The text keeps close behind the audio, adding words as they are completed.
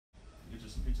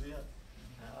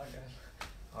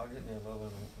I'll get me a little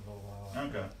in a little while.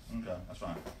 Okay, that's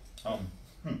fine.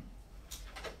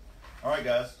 All right,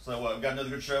 guys. So we've got another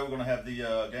good show. We're going to have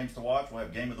the games to watch. We'll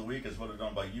have Game of the Week as voted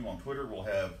on by you on Twitter. We'll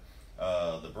have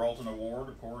the Broughton Award,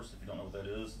 of course. If you don't know what that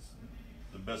is, it's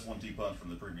the best 1-2 punch from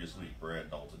the previous week. Brad,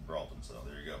 Dalton, Broughton. So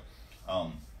there you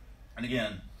go. And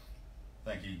again,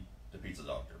 thank you to Pizza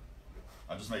Doctor.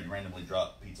 I just made randomly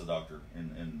drop Pizza Doctor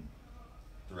in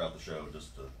throughout the show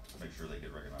just to make sure they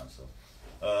get recognized. So,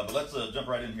 but let's jump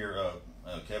right in here,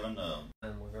 Kevin.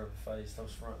 And we've ever faced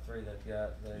those front three they've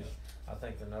got. I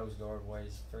think their nose guard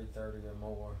weighs 330 or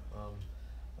more.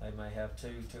 They may have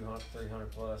 200,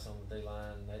 300 plus on the D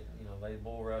line. They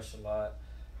bull rush a lot.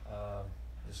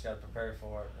 Just got to prepare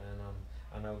for it. And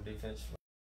I know defensively,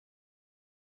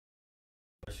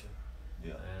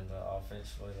 and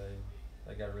offensively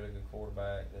they got a really good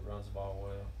quarterback that runs the ball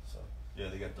well. So. Yeah,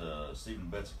 they got Stephen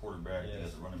Betts, quarterback. Yes. They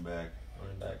got the running back.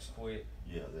 Running back's quick.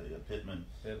 Yeah, Pittman.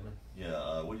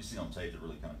 Yeah, what do you see on tape that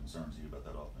really kind of concerns you about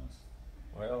that offense?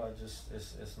 Well,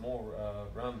 it's more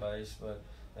run based, but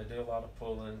they do a lot of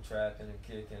pulling, trapping, and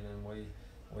kicking, and we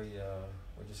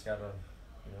just gotta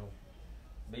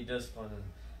be disciplined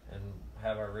and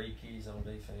have our read keys on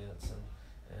defense,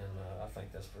 and I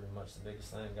think that's pretty much the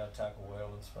biggest thing. Got to tackle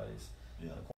well in space.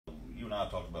 Yeah. You and I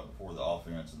talked about before the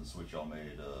offense and the switch y'all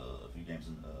made a few games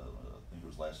in, I think it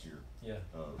was last year. Yeah.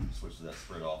 Switch to that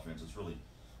spread offense. It's really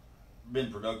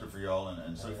been productive for y'all,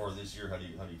 and so far this year, how do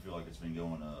you feel like it's been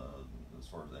going as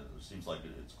far as that? It seems like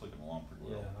it's clicking along pretty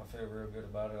well. Yeah, I feel real good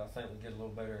about it. I think we get a little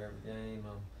better every game.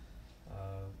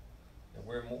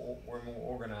 We're more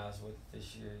organized with it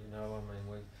this year.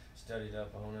 We've studied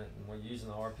up on it, and we're using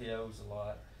the RPOs a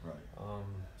lot. Right.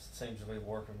 Seems to be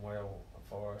working well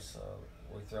for us.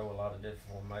 We throw a lot of different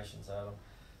formations at them,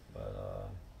 but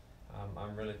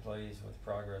I'm really pleased with the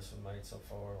progress we've made so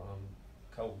far.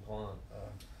 Colton Blunt,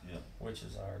 which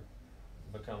is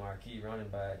become our key running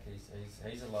back.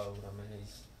 He's a load.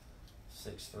 He's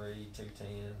 6'3", 210,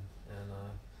 and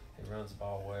he runs the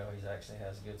ball well. He actually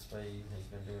has good speed. He's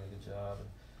been doing a good job,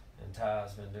 and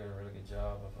Ty's been doing a really good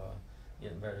job of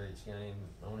getting better each game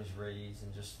on his reads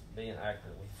and just being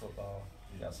accurate with the football.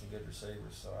 He got some good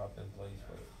receivers, so I've been pleased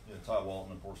with it. Yeah, Ty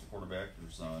Walton, of course, the quarterback,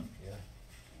 your son. Yeah.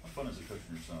 How fun is it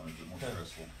coaching your son? Is it more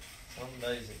stressful? Some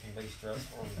days it can be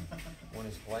stressful, and when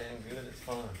he's playing good, it's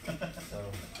fun. So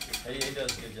he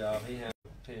does a good job. He has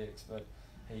picks, but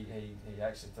he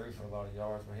actually threw for a lot of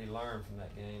yards, but he learned from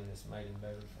that game, and it's made him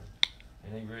better.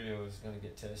 And he really was going to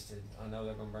get tested. I know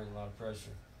they're going to bring a lot of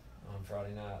pressure on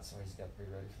Friday night, so he's got to be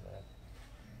ready for that.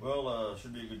 Well,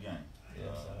 should be a good game.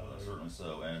 Yes, certainly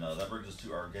so. And that brings us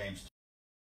to our games to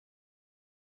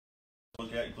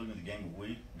look at, including the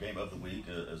game of the week,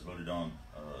 as voted on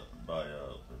by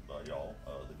y'all,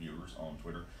 the viewers on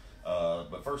Twitter.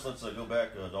 But first, let's go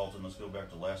back, Dalton. Let's go back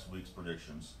to last week's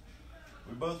predictions.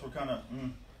 We both were kind of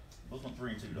both went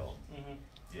 3-2, Dalton.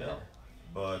 Mm-hmm. Yeah,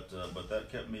 but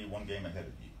that kept me one game ahead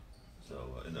of you.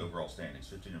 So in the overall standings,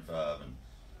 15-5, and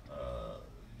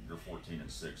you're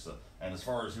 14-6. And as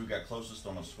far as who got closest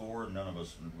on the score, neither of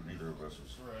us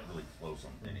was really close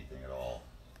on anything at all.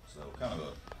 So kind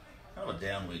of a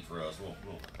down week for us. We'll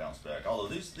bounce back. Although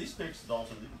these picks,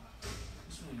 Dalton,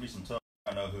 this will be some tough.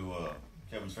 I know who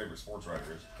Kevin's favorite sports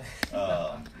writer is.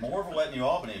 Morville at New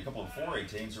Albany, a couple of 4A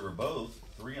teams who are both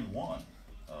 3-1.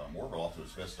 Morville off to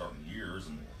its best start in years,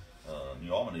 and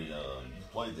New Albany,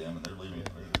 you've played them, and they're leading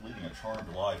a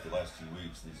charmed life the last 2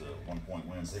 weeks. These 1-point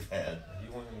wins they've had. If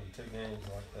you win 2 games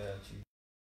like that, you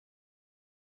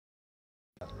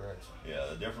direction. Yeah,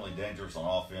 they're definitely dangerous on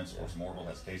offense. Of course, Morville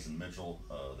has Kason Mitchell,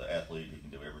 the athlete who can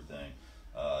do everything.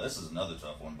 This is another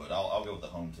tough one, but I'll go with the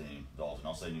home team, Dalton.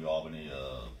 I'll say New Albany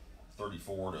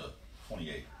 34-28.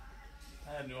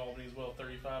 I had New Albany as well,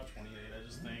 35-28. I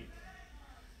just think,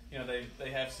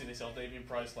 they saw Davian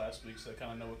Price last week, so they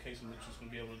kind of know what Kason Mitchell's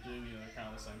going to be able to do. They're kind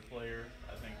of the same player.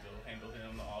 I think they'll handle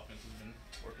him. The offense has been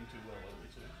working too well lately,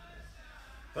 too.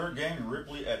 Third game,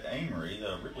 Ripley at Amory.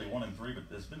 Ripley 1-3, but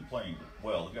it's been playing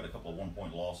well. They've got a couple of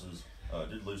 1-point losses.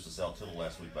 Did lose to South Tittle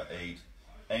last week by 8.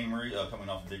 Amory coming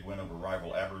off a big win over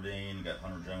rival Aberdeen. Got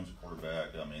Hunter Jones at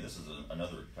quarterback. This is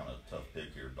another kind of tough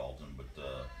pick here, Dalton. But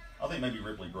I think maybe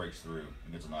Ripley breaks through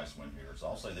and gets a nice win here. So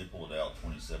I'll say they pull it out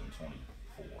 27-24.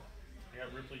 I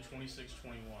got Ripley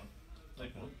 26-21.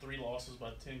 Like 3 losses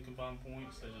by 10 combined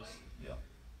points.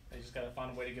 They just got to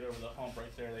find a way to get over the hump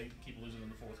right there. They keep losing in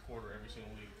the fourth quarter every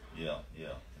single week. Yeah,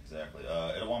 exactly.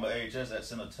 Etowamba AHS at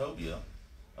Senatobia.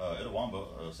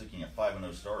 Etowamba seeking a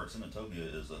 5-0 start.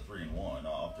 Senatobia is 3-1,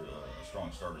 off to a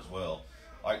strong start as well.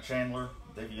 Ike Chandler,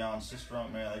 Davion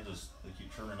Sistrunk, man, they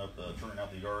keep churning out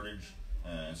the yardage.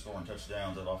 and scoring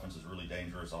touchdowns. That offense is really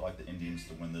dangerous. I like the Indians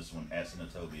to win this one at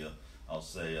Senatobia. I'll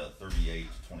say 38-21.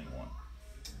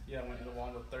 Yeah, I went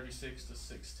along with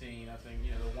 36-16. I think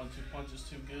the 1-2 punch is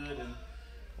too good, and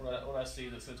what I see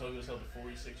that Senatobia's held to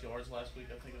 46 yards last week.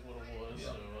 I think is what it was. Yeah.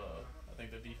 So I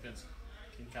think the defense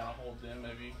can kind of hold them,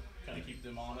 maybe kind of keep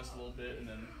them honest a little bit, and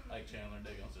then Ike Chandler and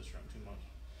Dagon's just run too much.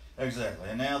 Exactly.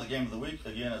 And now the game of the week,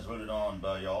 again, as voted on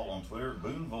by y'all on Twitter.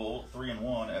 Boonville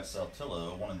 3-1 at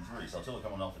Saltillo 1-3. Saltillo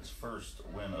coming off its first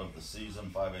win of the season.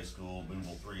 5A school,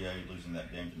 Boonville 3A, losing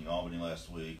that game to New Albany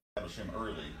last week. Establish him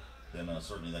early, then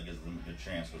certainly that gives them a good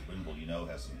chance because Boonville,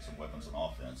 has some weapons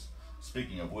on offense.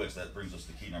 Speaking of which, that brings us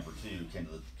to key number 2.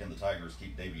 Can the Tigers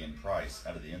keep Davian Price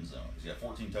out of the end zone? He's got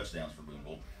 14 touchdowns for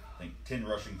Boonville. I think 10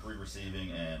 rushing, 3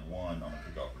 receiving, and 1 on a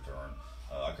kickoff return.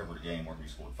 I covered a game where he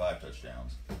scored 5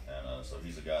 touchdowns, and so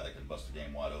he's a guy that could bust a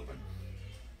game wide open.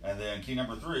 And then key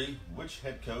number 3, which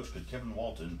head coach could Kevin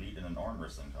Walton beat in an arm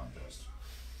wrestling contest?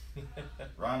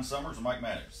 Ryan Summers or Mike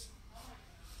Maddox?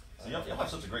 So y'all have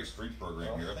such a great streak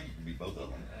program here. I think you could beat both of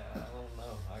them. I don't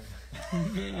know.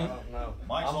 I don't know.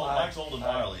 Mike's old and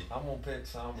wily. I'm going to pick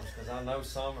Summers because I know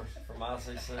Summers from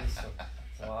ICC, so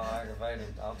I'll aggravate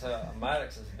him. I'll tell you,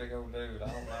 Maddox is a big old dude. I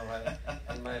don't know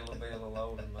how he may be a little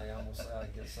older than me. I'm going to say I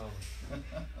get Summers.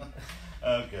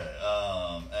 Okay.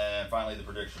 And finally the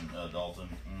prediction, Dalton.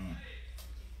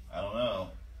 I don't know.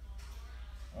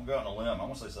 I'm going to go out on a limb. I'm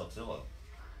going to say Saltillo.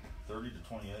 30-28. I'm going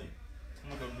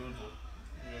to go Boonville.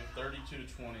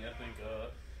 32-20. I think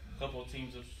a couple of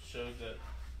teams have showed that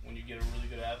when you get a really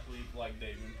good athlete like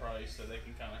Davian Price, that they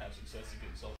can kind of have success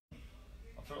against Saltillo.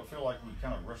 I feel like we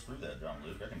kind of rushed through that, John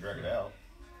Luke. I can drag it out.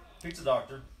 Pizza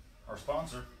Doctor, our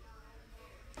sponsor.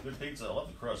 Good pizza. I love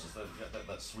the crust. It's got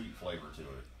that sweet flavor to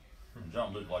it. And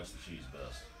John Luke likes the cheese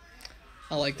best.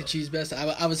 I like the cheese best.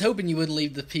 I was hoping you wouldn't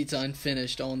leave the pizza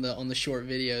unfinished on the short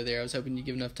video there. I was hoping you'd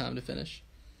give enough time to finish.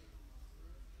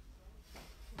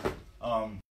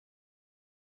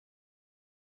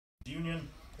 Union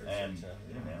and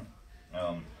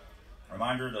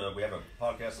reminder that we have a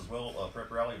podcast as well. Prep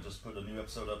Rally just put a new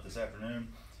episode up this afternoon.